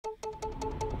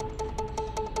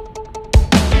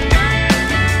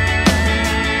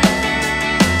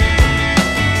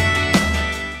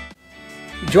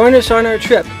Join us on our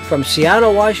trip from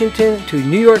Seattle, Washington to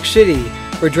New York City.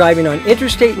 We're driving on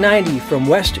Interstate 90 from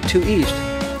west to east.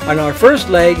 On our first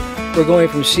leg, we're going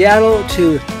from Seattle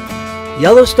to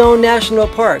Yellowstone National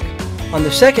Park. On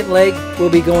the second leg, we'll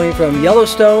be going from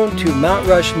Yellowstone to Mount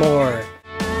Rushmore.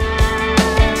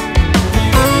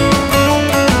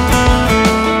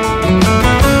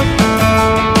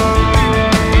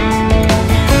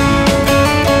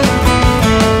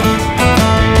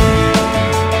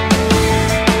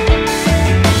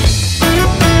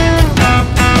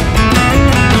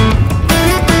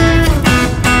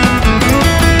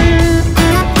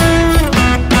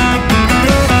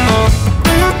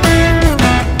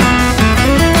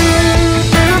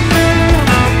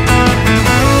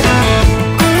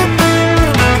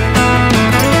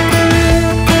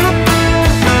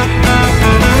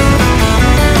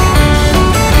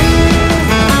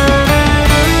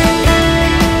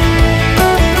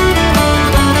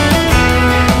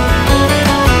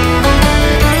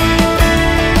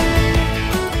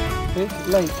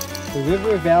 Lake. The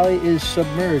river valley is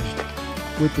submerged,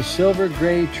 with the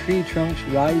silver-gray tree trunks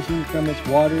rising from its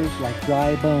waters like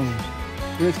dry bones.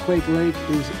 Earthquake Lake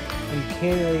is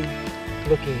uncanny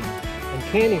looking.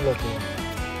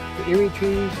 The eerie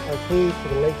trees are clues to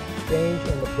the lake's strange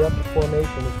and abrupt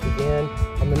formation, which began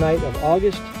on the night of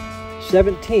August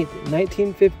 17th,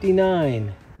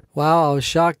 1959. Wow, I was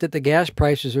shocked that the gas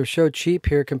prices are so cheap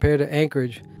here compared to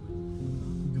Anchorage.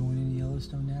 Going into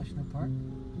Yellowstone National Park.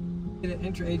 An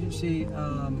interagency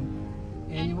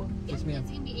annual? Yes, ma'am. It's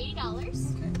going to be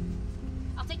 $80. Okay.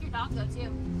 I'll take your dog though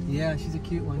too. Yeah, she's a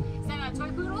cute one. Is that a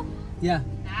toy poodle? Yeah.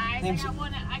 Nice.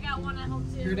 I got one at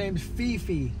home too. Her name's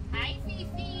Fifi. Hi,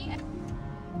 Fifi.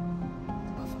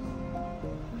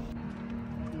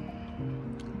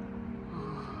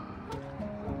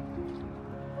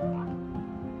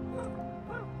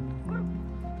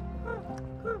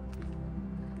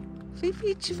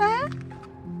 Fifi, tu vas?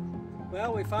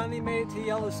 Well, we finally made it to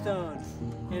Yellowstone,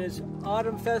 and it's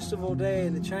Autumn Festival Day,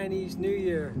 the Chinese New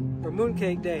Year, or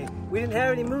Mooncake Day. We didn't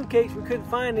have any mooncakes, we couldn't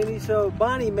find any, so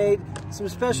Bonnie made some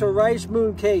special rice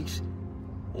mooncakes.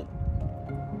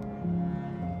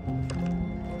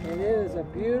 It is a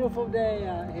beautiful day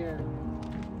out here.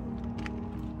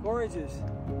 Gorgeous.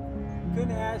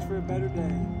 Couldn't ask for a better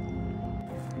day.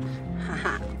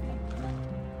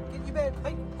 Get your bed,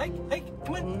 hike,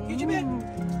 come on, get your bed.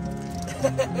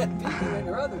 People in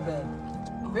her other bed.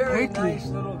 Very nice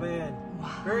little van.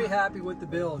 Wow. Very happy with the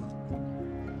build.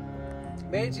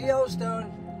 Made it to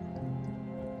Yellowstone.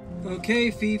 Okay,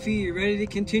 Fifi, you ready to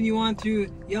continue on through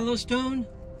Yellowstone?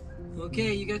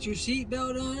 Okay, you got your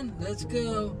seatbelt on? Let's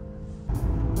go.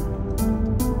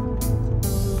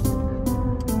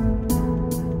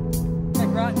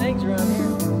 Like rotten eggs around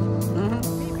here.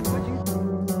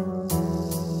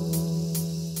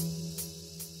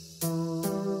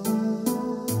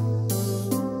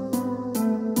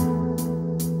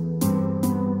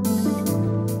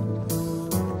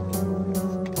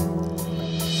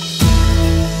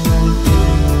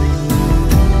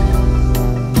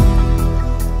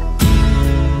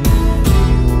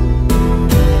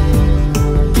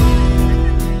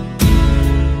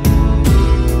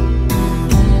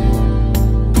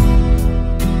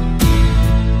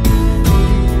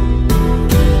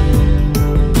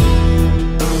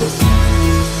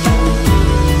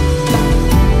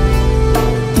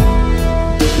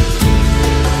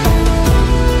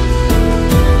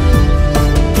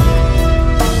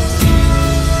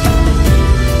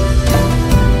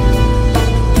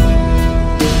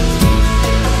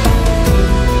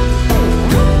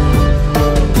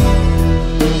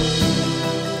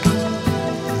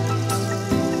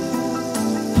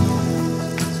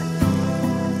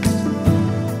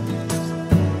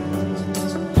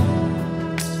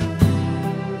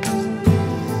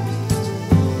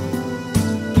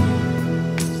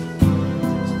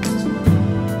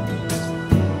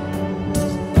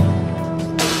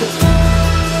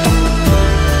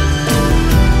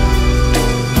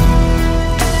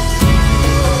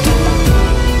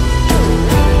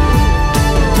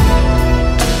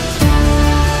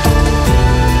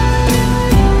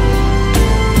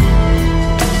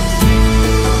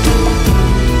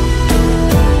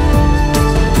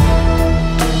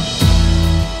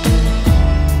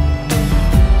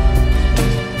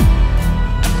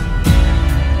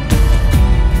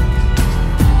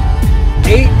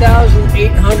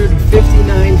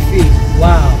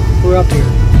 Wow, we're up here.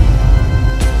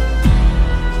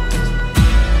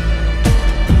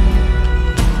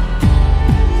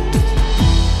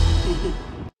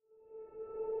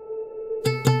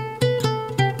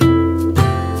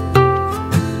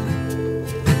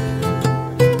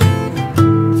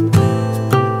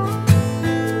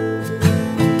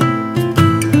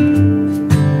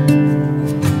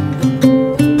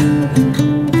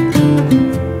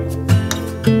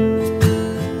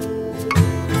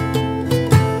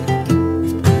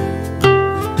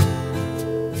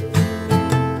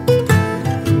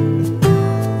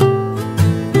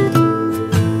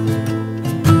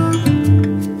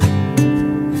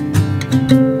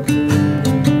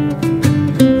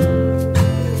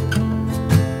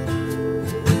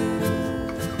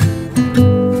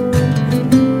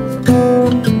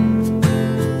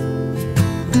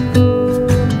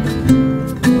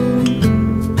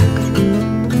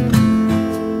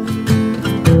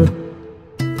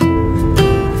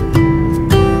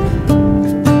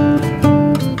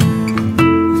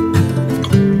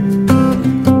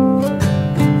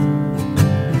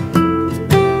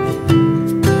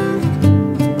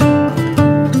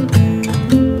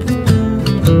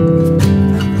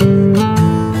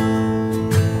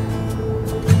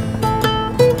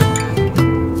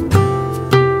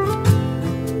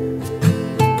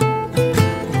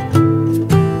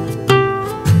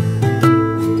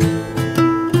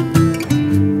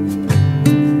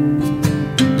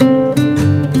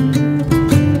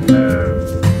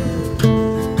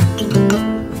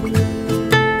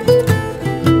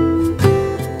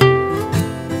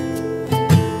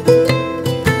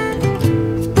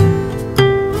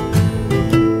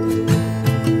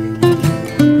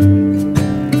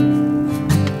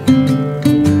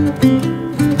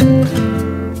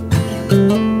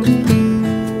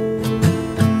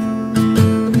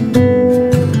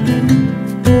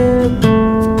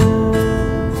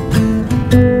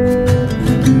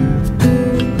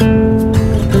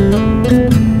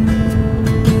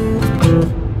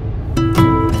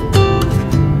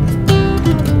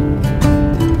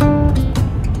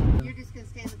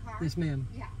 Yes, ma'am.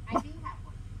 Yeah, I do have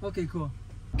one. Okay, cool.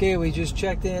 Okay, we just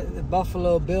checked in at the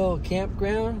Buffalo Bill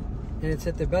campground, and it's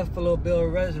at the Buffalo Bill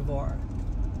Reservoir.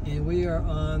 And we are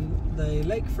on the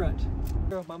lakefront.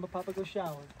 Mama, Papa, go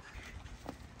shower.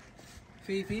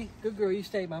 Fifi, good girl, you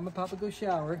stay. Mama, Papa, go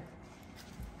shower.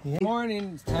 Yeah.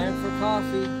 Morning, it's time for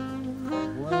coffee.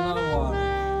 Boiling on water.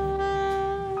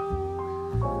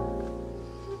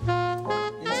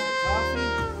 Instant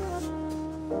coffee.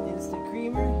 Instant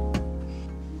creamer.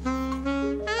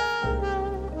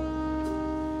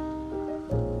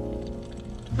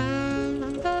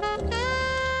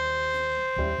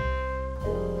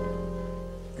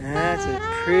 That's a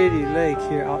pretty lake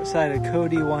here outside of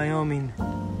Cody, Wyoming.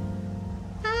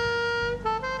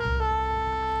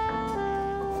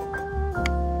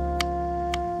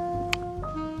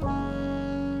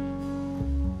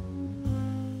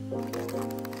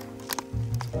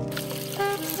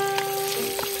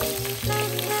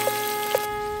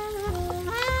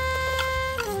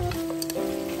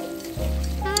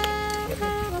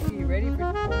 You ready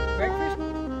for breakfast?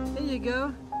 There you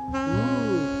go. Ooh.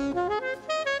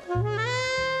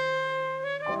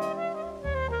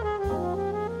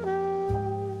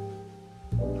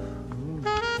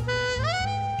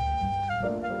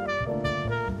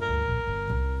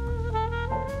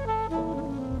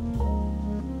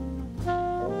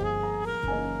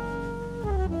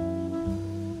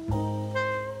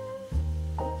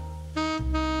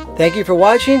 Thank you for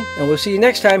watching, and we'll see you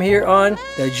next time here on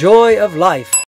The Joy of Life.